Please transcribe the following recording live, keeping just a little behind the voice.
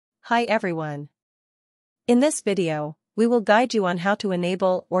Hi everyone. In this video, we will guide you on how to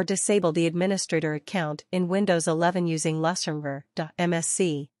enable or disable the administrator account in Windows 11 using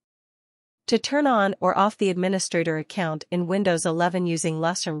lusrmgr.msc. To turn on or off the administrator account in Windows 11 using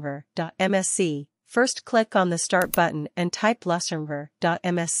lusrmgr.msc, first click on the Start button and type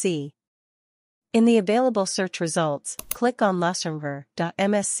lusrmgr.msc. In the available search results, click on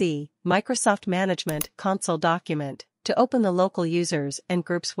lusrmgr.msc Microsoft Management Console document to open the Local Users and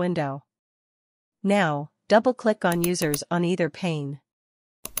Groups window. Now, double-click on Users on either pane.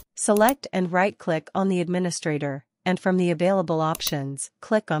 Select and right-click on the administrator, and from the available options,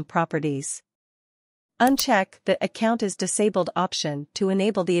 click on Properties. Uncheck the Account is Disabled option to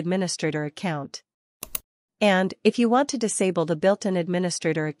enable the administrator account. And, if you want to disable the built-in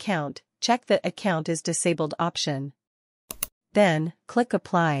administrator account, check the Account is Disabled option. Then, click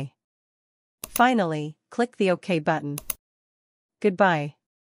Apply. Finally, click the OK button. Goodbye.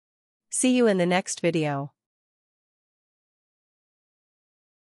 See you in the next video.